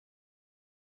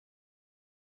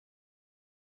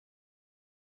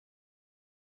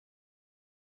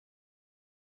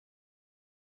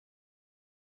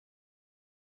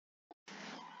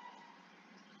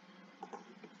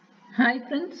Hi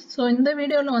friends. So in the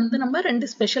video வந்து நம்ம ரெண்டு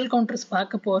ஸ்பெஷல் கவுண்டர்ஸ்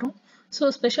பார்க்க போறோம். So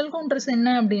ஸ்பெஷல் கவுண்டர்ஸ்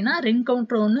என்ன அப்படின்னா ரிங்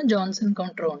கவுண்டர் ஒன்று ஜான்சன்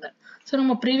கவுண்டர் ஒன்று. ஸோ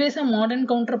நம்ம ப்ரீவியஸாக மாடர்ன்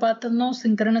கவுண்டர் பார்த்துருந்தோம்,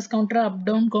 synchronous counter, up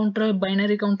down counter,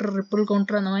 binary counter, ripple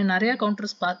counter, அந்த மாதிரி நிறைய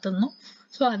கவுண்டர்ஸ் பார்த்துருந்தோம்.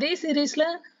 ஸோ அதே சீரீஸில்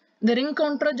இந்த ரிங்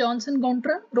கவுண்டர் ஜான்சன்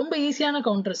கவுண்டர் ரொம்ப ஈஸியான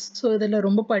கவுண்டர்ஸ். ஸோ இதில்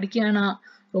ரொம்ப படிக்கானா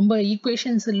ரொம்ப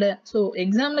ஈக்குவேஷன்ஸ் இல்லை. ஸோ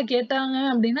எக்ஸாமில் கேட்டாங்க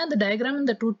அப்படின்னா அந்த டயக்ராம்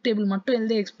இந்த ட்ரூத் டேபிள் மட்டும்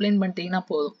எழுதி எக்ஸ்பிளைன் பண்ணிட்டீங்கன்னா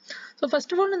போதும். ஸோ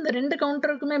ஃபர்ஸ்ட் ஆஃப் ஆல் இந்த ரெண்டு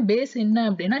கவுண்டருக்குமே பேஸ் என்ன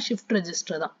அப்படின்னா ஷிஃப்ட்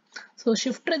ரெஜிஸ்டர் தான். ஸோ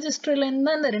ஷிஃப்ட் ரெஜிஸ்டர்லேருந்து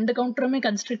தான் இந்த ரெண்டு கவுண்டருமே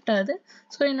கன்ஸ்ட்ரக்ட் ஆகுது.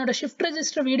 ஸோ என்னோட ஷிஃப்ட்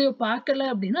ரெஜிஸ்டர் வீடியோ பார்க்கல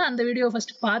அப்படின்னா அந்த வீடியோ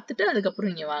ஃபர்ஸ்ட் பார்த்துட்டு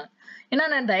அதுக்கப்புறம் இங்கே வாங்க. ஏன்னா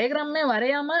நான் டயக்ராமே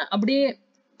வரையாம அப்படியே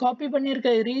காப்பி பண்ணியிருக்க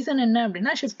ரீசன் என்ன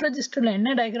அப்படின்னா ஷிஃப்ட் ரெஜிஸ்டர்ல என்ன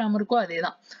டயக்ராம் இருக்கோ அதே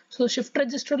தான். ஸோ ஷிஃப்ட்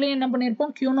ரெஜிஸ்டர்லேயே என்ன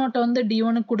பண்ணியிருப்போம், Q0 வந்து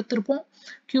D1 கொடுத்துருப்போம்,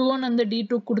 Q1 வந்து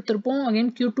D2 கொடுத்துருப்போம், அகைன்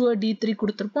Q2 D3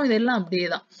 கொடுத்துருப்போம். இதெல்லாம் அப்படியே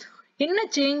தான். என்ன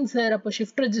சேஞ்ச் சார் அப்போ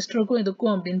ஷிஃப்ட் ரெஜிஸ்டருக்கும்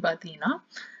இதுக்கும் அப்படின்னு பார்த்தீங்கன்னா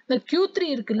இந்த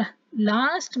Q3 இருக்குல்ல,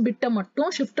 லாஸ்ட் பிட்டை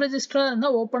மட்டும் ஷிஃப்ட் ரெஜிஸ்டரா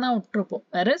இருந்தால் ஓப்பனாக விட்டுருப்போம்.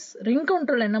 வேற ரிங்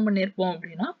கவுண்டர்ல என்ன பண்ணியிருப்போம்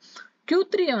அப்படின்னா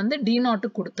Q3 வந்து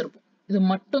D0 கொடுத்துருப்போம். இது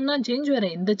மட்டும்தான் சேஞ்ச், வேற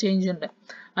எந்த சேஞ்சும் இல்லை.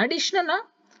 அடிஷ்னலா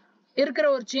இருக்கிற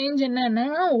ஒரு சேஞ்ச் என்னன்னா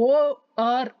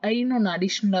ORIன்னு ஒன்று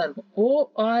அடிஷ்னலா இருக்கும்.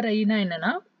 ORIனா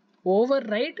என்னன்னா ஓவர்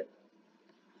ரைட்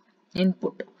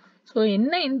இன்புட். ஸோ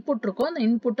என்ன இன்புட் இருக்கோ அந்த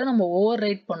இன்புட்டை நம்ம ஓவர்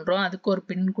ரைட் பண்ணுறோம், அதுக்கு ஒரு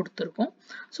பின் கொடுத்துருக்கோம்.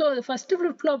 ஸோ அது ஃபர்ஸ்ட்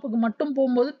ஃபிளிப் ஃப்ளாப்புக்கு மட்டும்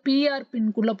போகும்போது பிஆர்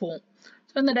பின்குள்ளே போகும்.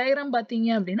 ஸோ இந்த டயக்ராம்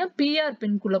பார்த்தீங்க அப்படின்னா பிஆர்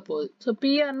பின்குள்ளே போகுது. ஸோ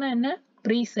பிஆர்னா என்ன,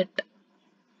 ப்ரீசெட்.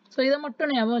 ஸோ இதை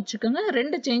மட்டும் ஞாபகம் வச்சுக்கோங்க.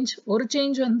 ரெண்டு சேஞ்ச், ஒரு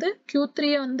சேஞ்ச் வந்து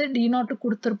Q3 வந்து D0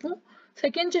 கொடுத்துருப்போம்,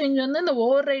 செகண்ட் சேஞ்ச் வந்து இந்த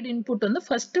ஓவர் ரைட் இன்புட் வந்து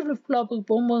ஃபர்ஸ்ட் ஃபிளிப் ஃப்ளாப்புக்கு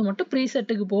போகும்போது மட்டும்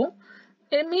ப்ரீசெட்டுக்கு போகும்,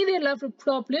 மீதி எல்லா ஃபிளிப்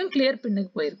ஃப்ளாப்லையும் கிளியர்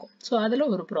பின்னுக்கு போயிருக்கும். ஸோ அதில்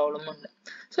ஒரு ப்ராப்ளமும் இல்லை.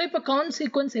 ஸோ இப்போ கவுண்ட்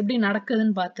சீக்வன்ஸ் எப்படி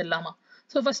நடக்குதுன்னு பார்த்துடலாமா?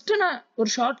 ஸோ ஃபர்ஸ்ட் நான் ஒரு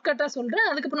ஷார்ட்கட்டாக சொல்கிறேன்,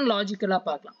 அதுக்கப்புறம் லாஜிக்கலாக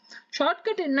பார்க்கலாம்.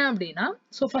 ஷார்ட்கட் என்ன அப்படின்னா,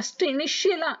 ஸோ ஃபர்ஸ்ட்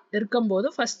இனிஷியலாக இருக்கும்போது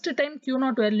ஃபர்ஸ்ட் டைம்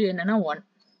Q0 வேல்யூ என்னன்னா 1.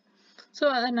 ஸோ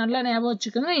அதை நல்லா ஞாபகம்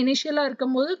வச்சுக்கோங்க. இனிஷியலாக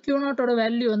இருக்கும்போது Q0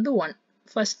 வேல்யூ வந்து 1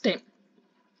 ஃபர்ஸ்ட் டைம்.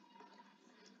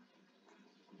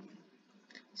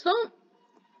 ஸோ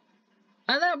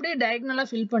அதை அப்படியே டயக்னலாக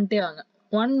ஃபில் பண்ணிட்டே வாங்க,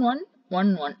 1 1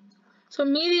 1 1. ஸோ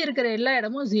மீதி இருக்கிற எல்லா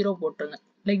இடமும் 0 போட்டுருங்க.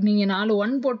 லைக் நீங்கள் 4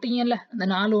 1 போட்டீங்கல்ல, அந்த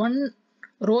 4 1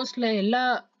 ரோஸ்ல எல்லா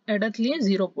இடத்துலையும்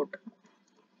 0 போட்டுருங்க.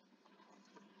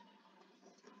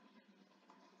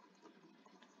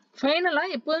 ஃபைனலா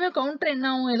எப்போதுமே கவுண்டர் என்ன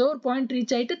ஆகும், ஏதோ ஒரு பாயிண்ட்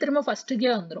ரீச் ஆகிட்டு திரும்ப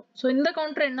ஃபர்ஸ்ட்டுக்கே வந்துடும். ஸோ இந்த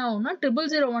கவுண்டர் என்ன ஆகும்னா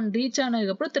 0001 ரீச்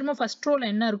ஆனதுக்கப்புறம் திரும்ப ஃபர்ஸ்ட் ரோல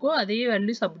என்ன இருக்கோ அதே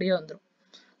வேல்யூஸ் அப்படியே வந்துடும்.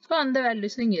 ஸோ அந்த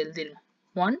வேல்யூஸ் இங்கே எழுதிடுங்க,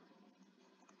 1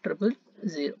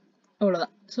 000.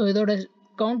 அவ்வளோதான். ஸோ இதோட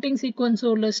கவுண்டிங் சீக்வன்ஸோ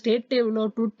இல்லை ஸ்டேட் டேபிளோ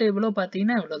ட்ரூத் டேபிளோ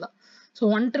பார்த்தீங்கன்னா இவ்வளோதான். ஸோ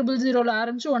 1000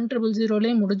 ஆரம்பிச்சு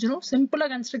 1000 முடிஞ்சிடும். சிம்பிளாக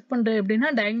கன்ஸ்ட்ரக்ட் பண்ணுறது எப்படின்னா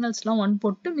டயக்னல்ஸ்லாம் 1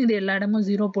 போட்டு மீது எல்லா இடமும்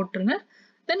 0 போட்டுருங்க.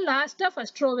 தென் லாஸ்ட்டாக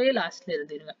ஃபர்ஸ்ட் ரோவே லாஸ்ட்ல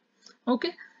எழுதிடுங்க.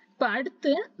 ஓகே, இப்போ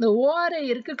அடுத்து இந்த ORI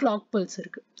இருக்கு, கிளாக் பல்ஸ்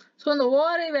இருக்கு. ஸோ அந்த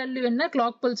ORI வேல்யூ என்ன,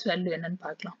 கிளாக் பல்ஸ் வேல்யூ என்னன்னு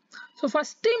பார்க்கலாம். ஸோ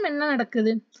ஃபர்ஸ்ட் டைம் என்ன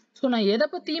நடக்குது, ஸோ நான் எதை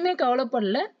பற்றியுமே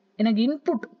கவலைப்படல, எனக்கு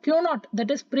இன்புட் Q0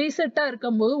 தட் இஸ் ப்ரீசெட்டாக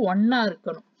இருக்கும்போது 1ஆ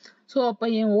இருக்கணும். ஸோ அப்போ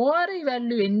என் ORI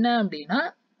வேல்யூ என்ன அப்படின்னா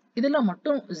இதில்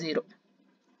மட்டும் 0.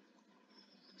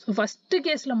 ஸோ ஃபர்ஸ்ட்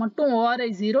கேஸில் மட்டும் ORI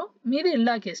 0, மீதி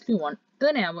எல்லா கேஸ்லையும் 1.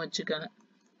 இதை ஞாபகம் வச்சுக்கோங்க.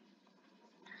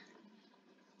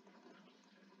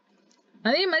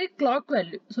 அதே மாதிரி clock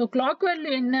value. So clock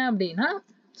value என்ன அப்படின்னா,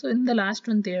 ஸோ இந்த லாஸ்ட்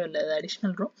ஒன் தேவையில்லை,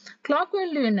 அடிஷ்னல் ரோ. கிளாக்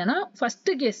வேல்யூ என்னன்னா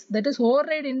first case that is over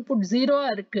right input 0வா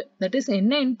இருக்கு, தட் இஸ்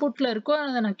என்ன இன்புட்ல இருக்கோ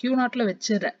அதை நான் Q0ல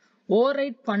வச்சிடுறேன், ஓவர்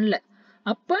ரைட் பண்ணல.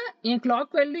 அப்போ என்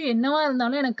கிளாக் வேல்யூ என்னவா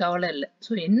இருந்தாலும் எனக்கு கவலை இல்லை.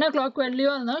 ஸோ என்ன கிளாக்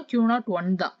வேல்யூவா இருந்தாலும் Q0 1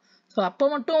 தான். ஸோ அப்போ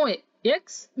மட்டும்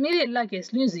எக்ஸ், மீதி எல்லா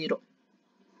கேஸ்லையும் 0.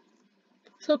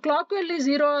 ஸோ கிளாக் வேல்யூ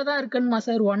 0வா தான் இருக்கணுமா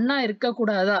சார், 1ஆ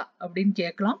இருக்கக்கூடாதா அப்படின்னு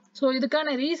கேட்கலாம். ஸோ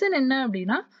இதுக்கான ரீசன் என்ன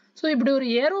அப்படின்னா, ஸோ இப்படி ஒரு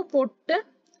ஏரோ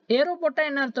போட்டால்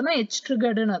என்ன அர்த்தம்னா H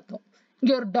ட்ரிகர்டுன்னு அர்த்தம்.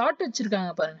 இங்கே ஒரு டாட்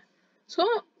வச்சிருக்காங்க பாருங்க. ஸோ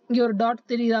இங்கே ஒரு டாட்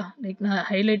தெரியுதா, லைக் நான்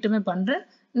ஹைலைட்டுமே பண்ணுறேன்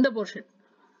இந்த போர்ஷன்.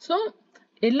 ஸோ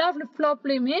எல்லா ஃபிளிப்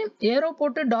ஃப்ளாப்லையுமே ஏரோ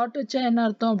போட்டு டாட் வச்சா என்ன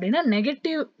அர்த்தம் அப்படின்னா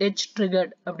நெகட்டிவ் H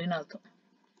ட்ரிகர்ட் அப்படின்னு அர்த்தம்.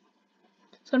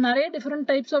 ஸோ நிறைய டிஃப்ரெண்ட்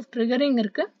டைப்ஸ் ஆஃப் ட்ரிகரிங்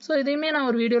இருக்கு. ஸோ இதையுமே நான்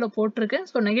ஒரு வீடியோவில் போட்டிருக்கேன்.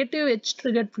 So negative H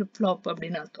triggered flip flop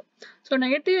அப்படின்னு அர்த்தம். So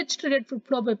negative H triggered flip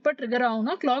flop எப்போ ட்ரிகர்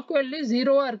ஆகும்னா கிளாக் வேல்யூ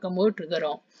 0வா இருக்கும்போது ட்ரிகர்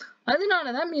ஆகும்.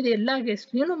 அதனால தான் மீது எல்லா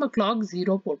கேஸ்லையும் நம்ம கிளாக்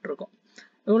 0 போட்டிருக்கோம்.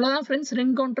 இவ்வளோதான் ஃப்ரெண்ட்ஸ்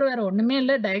ரிங் கவுண்டர், வேற ஒன்றுமே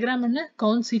இல்லை. டயக்ராம் என்ன,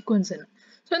 கவுண்ட் சீக்வன்ஸ் என்ன.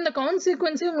 ஸோ இந்த கவுண்ட்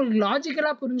சீக்வன்ஸே உங்களுக்கு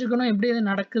லாஜிக்கலாக புரிஞ்சுக்கணும் எப்படி இது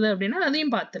நடக்குது அப்படின்னா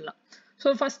அதையும் பார்த்துடலாம். ஸோ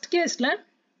ஃபர்ஸ்ட் கேஸில்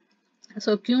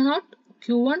so Q0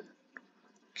 Q1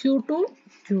 Q2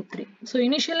 Q3. So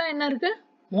இனிஷியலாக என்ன இருக்கு,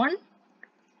 1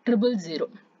 000.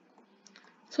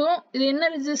 ஸோ இது என்ன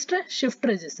ரெஜிஸ்டர், ஷிஃப்ட்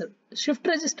ரெஜிஸ்டர். ஷிஃப்ட்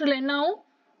ரெஜிஸ்டரில் என்ன ஆகும்,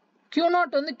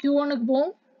 Q0 வந்து Q1க்கு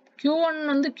போகும், Q1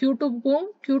 வந்து Q2 க்கு போகும்,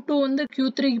 Q2 வந்து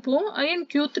Q3 க்கு போகும், again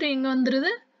Q3 இங்க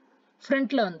வந்துருது,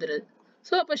 ஃப்ரண்ட்ல வந்துருது.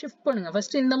 ஸோ அப்போ ஷிஃப்ட் பண்ணுங்க.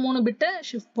 ஃபர்ஸ்ட் இந்த 3 பிட்டை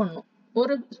ஷிஃப்ட் பண்ணணும்.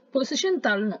 ஒரு பொசிஷன்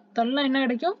தள்ளணும். தள்ளனா என்ன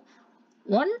கிடைக்கும்?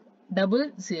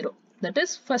 100. தட்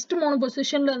இஸ் ஃபர்ஸ்ட் 3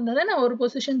 பொசிஷன்ல இருந்ததை நான் ஒரு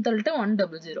பொசிஷன் தள்ளிட்டு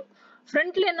 100.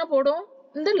 ஃப்ரண்ட்ல என்ன போடும்?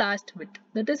 இந்த last bit.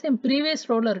 That is N previous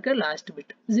ரோல இருக்க லாஸ்ட்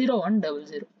பிட்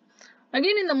 0100.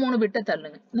 அகைன் இந்த 3 பிட்டை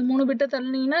தள்ளுங்க. இந்த 3 பிட்டை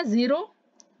தள்ளினீங்கன்னா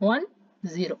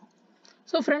 010.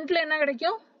 ஸோ ஃப்ரண்ட்ல என்ன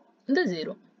கிடைக்கும்? இந்த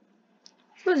 0.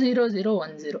 ஸோ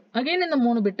 0010. அகைன் இந்த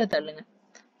 3 பிட்டை தள்ளுங்க.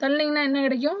 தள்ளினீங்கன்னா என்ன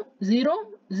கிடைக்கும்?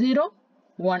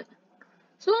 001.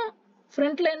 ஸோ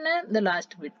ஃப்ரண்ட்ல என்ன? இந்த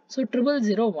last bit. So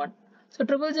 0001. So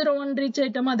 0001 reach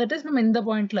ஆயிட்டோமா? That is நம்ம இந்த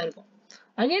பாயிண்ட்ல இருக்கோம்.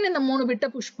 அகைன் இந்த 3 பிட்டை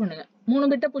புஷ் பண்ணுங்க. 3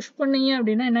 பிட்டை புஷ் பண்ணீங்க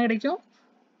அப்படின்னா என்ன கிடைக்கும்?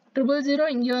 000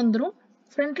 இங்கே வந்துடும்.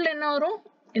 ஃப்ரண்ட்ல என்ன வரும்?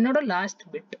 என்னோட லாஸ்ட்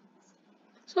பிட்.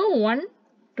 ஸோ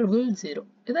 1000.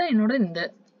 இதான் என்னோட இந்த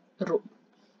ரோ,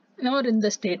 இந்த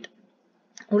ஸ்டேட்.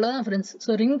 அவ்வளோதான் ஃப்ரெண்ட்ஸ். ஸோ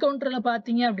ரிங் கவுண்டரில்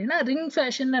பார்த்தீங்க அப்படின்னா ரிங்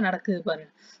ஃபேஷனில் நடக்குது பாருங்க.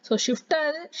 ஸோ ஷிஃப்ட்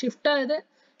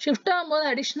ஆகும்போது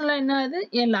அடிஷ்னலாக என்ன ஆகுது?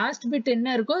 என் லாஸ்ட் பிட் என்ன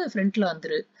இருக்கோ அது ஃப்ரண்ட்ல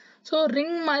வந்துடுது. ஸோ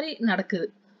ரிங் மாதிரி நடக்குது.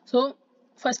 ஸோ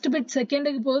ஃபர்ஸ்ட் பிட்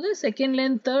செகண்டுக்கு போகுது,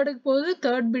 செகண்ட்லேருந்து தேர்டுக்கு போகுது,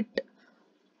 தேர்ட் பிட்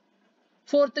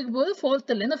ஃபோர்த்துக்கு போகுது,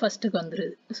 ஃபோர்த்துலேருந்து ஃபர்ஸ்ட்டுக்கு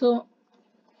வந்துடுது. ஸோ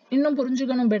இன்னும்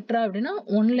புரிஞ்சுக்கணும் பெட்டரா அப்படின்னா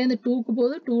 1லேருந்து 2க்கு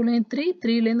போகுது, 2லேருந்து 3,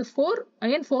 3லேருந்து 4,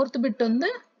 அகைன் ஃபோர்த் பிட் வந்து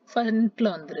ஃப்ரண்ட்ல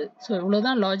வந்துடுது. ஸோ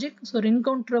இவ்வளோதான் லாஜிக். ஸோ ரிங்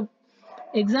கவுண்டர்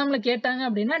எக்ஸாமில் கேட்டாங்க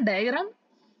அப்படின்னா டயக்ராம்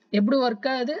எப்படி ஒர்க்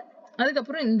ஆகுது,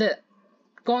 அதுக்கப்புறம் இந்த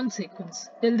கவுண்ட் சீக்வன்ஸ்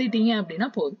எழுதிட்டீங்க அப்படின்னா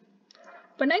போதும்.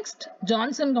 இப்போ நெக்ஸ்ட்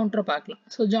ஜான்சன் கவுண்டரை பார்க்கலாம்.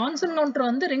 ஸோ ஜான்சன் கவுண்டர்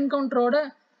வந்து ரிங் கவுண்டரோட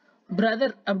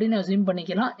பிரதர் அப்படின்னு அசியூம்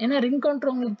பண்ணிக்கலாம். ஏன்னா ரிங்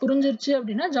கவுண்டர் உங்களுக்கு புரிஞ்சிருச்சு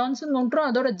அப்படின்னா ஜான்சன் கவுண்டரும்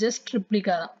அதோட ஜஸ்ட்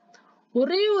ரிப்ளிகா தான்.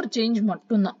 ஒரே ஒரு சேஞ்ச்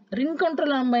மட்டும்தான். ரிங்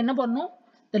கவுண்டர்ல நம்ம என்ன பண்ணோம்?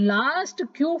 இந்த லாஸ்ட்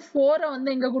Q4 வந்து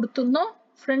எங்க கொடுத்துருந்தோம்?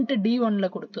 ஃப்ரண்ட் D1ல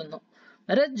கொடுத்துருந்தோம்.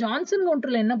 வேற ஜான்சன்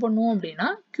கவுண்டர்ல என்ன பண்ணுவோம் அப்படின்னா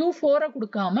Q4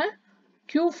 கொடுக்காம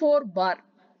Q4 பார்.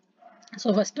 ஸோ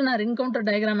ஃபர்ஸ்ட் நான் ரிங் கவுண்டர்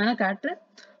டயக்ராம் வேணா காட்டுறேன்.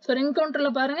 ஸோ ரிங் கவுண்டர்ல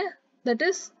பாருங்க, தட்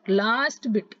இஸ் லாஸ்ட்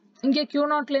பிட். இங்கே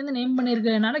Q0லேருந்து நேம்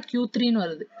பண்ணியிருக்கிறதுனால Q3ன்னு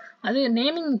வருது. அது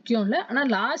நேமிங் முக்கியம் இல்லை, ஆனால்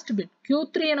லாஸ்ட் பிட்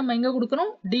Q3 நம்ம எங்க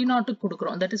கொடுக்குறோம்? D0க்கு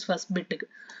கொடுக்குறோம். தட் இஸ் ஃபர்ஸ்ட் பிட்டுக்கு.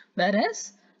 வேற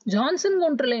ஜான்சன்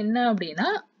கவுண்டர்ல என்ன அப்படின்னா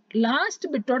last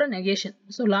பிட்டோட negation.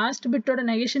 So last பிட்டோட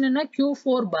negation என்ன?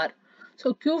 Q4 பார். ஸோ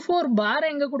Q4 பார்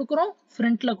எங்க கொடுக்குறோம்?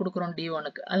 ஃப்ரண்ட்ல கொடுக்குறோம்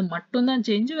D1க்கு. அது மட்டும்தான்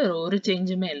சேஞ்ச், வேற ஒரு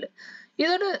சேஞ்சுமே இல்லை.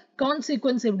 இதோட கவுண்ட்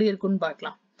சீக்வன்ஸ் எப்படி இருக்குன்னு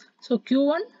பார்க்கலாம். So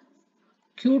Q1,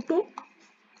 Q2,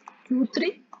 Q3,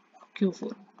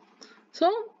 Q4. So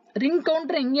ring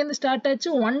counter எங்கேருந்து ஸ்டார்ட்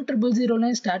ஆச்சு?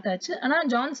 1000 ஸ்டார்ட் ஆச்சு. ஆனால்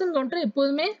ஜான்சன் கவுண்டர்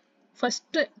எப்போதுமே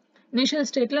ஃபர்ஸ்ட் இனிஷியல்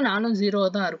ஸ்டேட்ல 0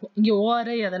 தான் இருக்கும். இங்கே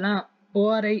ORI அதெல்லாம்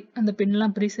ORI அந்த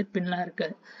பின்லாம் ப்ரீசெட் பின்லாம்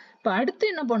இருக்காது. இப்போ அடுத்து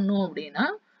என்ன பண்ணும் அப்படின்னா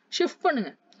ஷிஃப்ட் பண்ணுங்க.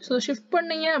 ஸோ ஷிஃப்ட்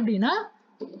பண்ணீங்க அப்படின்னா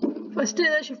ஃபர்ஸ்ட்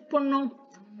எதை ஷிஃப்ட் பண்ணும்?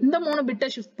 இந்த 3 பிட்டை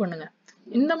ஷிஃப்ட் பண்ணுங்க.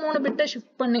 இந்த 3 பிட்டை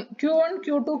ஷிஃப்ட் பண்ணி Q1,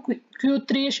 Q2,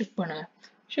 Q3 ஷிஃப்ட் பண்ணுங்க.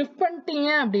 ஷிஃப்ட் பண்ணிட்டீங்க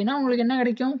அப்படின்னா உங்களுக்கு என்ன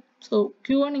கிடைக்கும்? ஸோ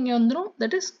Q1 இங்கே வந்துடும்.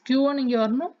 தட் இஸ் Q1 இங்கே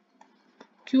வரணும்,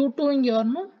 Q2 இங்கே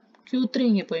வரணும், Q3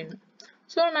 இங்கே போயிடணும்.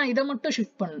 ஸோ நான் இதை மட்டும்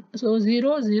ஷிஃப்ட் பண்ணேன். ஸோ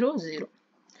 000.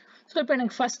 ஸோ இப்போ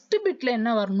எனக்கு ஃபர்ஸ்ட் பிட்ல என்ன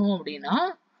வரணும் அப்படின்னா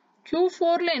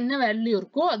Q4ல என்ன வேல்யூ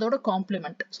இருக்கோ அதோட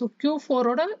காம்ப்ளிமெண்ட். ஸோ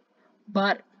Q4ஓட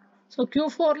பார். ஸோ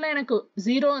Q4ல எனக்கு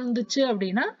 0 இருந்துச்சு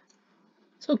அப்படின்னா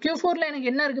ஸோ Q4ல எனக்கு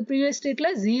என்ன இருக்கு? ப்ரீவியஸ் ஸ்டேட்ல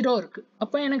 0 இருக்கு.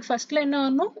 அப்போ எனக்கு ஃபர்ஸ்ட்ல என்ன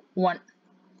வரணும்? 1.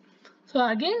 ஸோ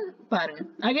அகைன் பாருங்க,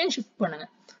 அகைன் ஷிஃப்ட் பண்ணுங்க.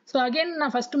 ஸோ அகைன்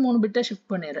நான் ஃபர்ஸ்ட் 3 பிட்டை ஷிஃப்ட்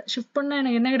பண்ணிடுறேன். ஷிஃப்ட் பண்ணா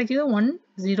எனக்கு என்ன கிடைக்குது?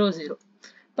 100.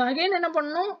 இப்போ அகைன் என்ன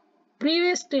பண்ணணும்?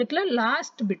 ப்ரீவியஸ் ஸ்டேட்ல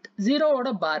லாஸ்ட் பிட் 0ஓட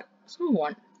பார். ஸோ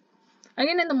 1.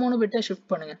 அகைன் இந்த 3 பிட்டை ஷிஃப்ட்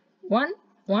பண்ணுங்க.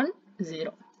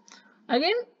 110.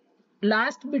 Again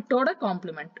last பிட்டோட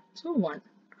complement. ஸோ 1.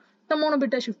 இந்த 3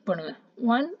 பிட்டை ஷிஃப்ட் பண்ணுங்க.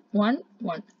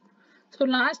 111. So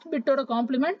last பிட்டோட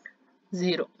complement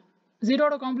 0.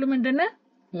 0ஓட காம்ப்ளிமெண்ட் என்ன?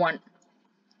 1.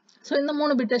 ஸோ இந்த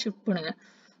 3 பிட்டை ஷிஃப்ட் பண்ணுங்க.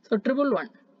 ஸோ 111.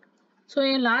 ஸோ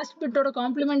என் லாஸ்ட் பிட்டோட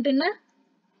காம்ப்ளிமெண்ட் என்ன?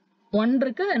 1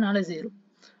 இருக்கு, அதனால 0.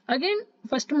 அகைன்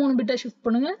ஃபர்ஸ்ட் 3 பிட்டை ஷிஃப்ட்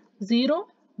பண்ணுங்க.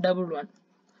 011.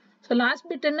 ஸோ லாஸ்ட்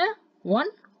பிட் என்ன?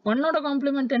 1. 1ஓட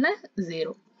காம்ப்ளிமெண்ட் என்ன?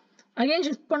 0. அகைன்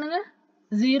ஷிஃப்ட் பண்ணுங்க.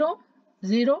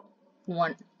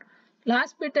 001.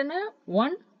 லாஸ்ட் பிட் என்ன?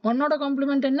 1. 1ஓட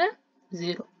காம்ப்ளிமெண்ட் என்ன?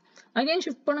 0. அகைன்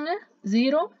ஷிஃப்ட் பண்ணுங்க.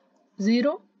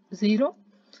 000.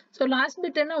 ஸோ லாஸ்ட்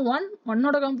பிட் என்ன? 1.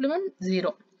 1ஓட காம்ப்ளிமெண்ட்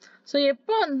 0. ஸோ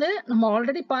எப்போ வந்து நம்ம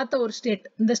ஆல்ரெடி பார்த்த ஒரு ஸ்டேட்,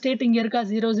 இந்த ஸ்டேட் இங்கே இருக்கா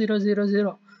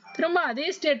 0000, திரும்ப அதே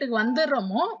ஸ்டேட்டுக்கு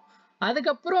வந்துடுறோமோ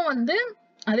அதுக்கப்புறம் வந்து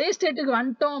அதே ஸ்டேட்டுக்கு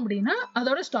வந்துட்டோம் அப்படின்னா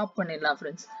அதோட ஸ்டாப் பண்ணிடலாம்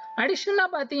ஃப்ரெண்ட்ஸ். அடிஷ்னலாக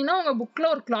பார்த்தீங்கன்னா உங்கள்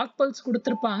புக்கில் ஒரு கிளாக் பல்ஸ்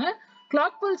கொடுத்துருப்பாங்க.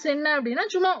 கிளாக் பல்ஸ் என்ன அப்படின்னா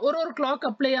சும்மா ஒரு கிளாக்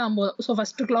அப்ளை ஆகும்போது, so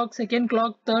first clock, second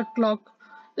clock, third clock,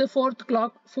 இது 4th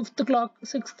clock 5th clock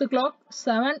 6th clock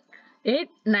 7 8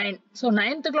 9 so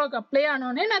 9th clock apply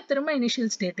ஆனோடனே நான் திரும்ப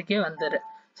இனிஷியல் ஸ்டேட்டுக்கே வந்துடுறேன்.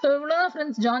 ஸோ இவ்வளோதான்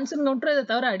ஃப்ரெண்ட்ஸ் ஜான்சன் கவுண்டர். இதை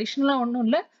தவிர அடிஷ்னலாக ஒன்றும்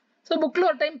இல்லை. ஸோ புக்கில்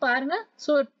ஒரு டைம் பாருங்க.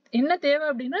 ஸோ என்ன தேவை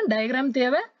அப்படின்னா டயக்ராம்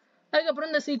தேவை, அதுக்கப்புறம்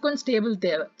இந்த சீக்வன்ஸ் டேபிள்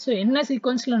தேவை. ஸோ என்ன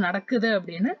சீக்வன்ஸில் நடக்குது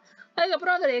அப்படின்னு,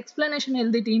 அதுக்கப்புறம் அதோட எக்ஸ்பிளனேஷன்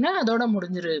எழுதிட்டீங்கன்னா அதோட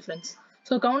முடிஞ்சிருது ஃப்ரெண்ட்ஸ்.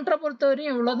 ஸோ கவுண்டரை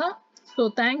பொறுத்தவரையும் இவ்வளோதான். So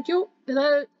thank you.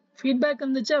 ஏதாவது ஃபீட்பேக்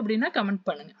இருந்துச்சு அப்படின்னா கமெண்ட்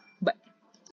பண்ணுங்கள்.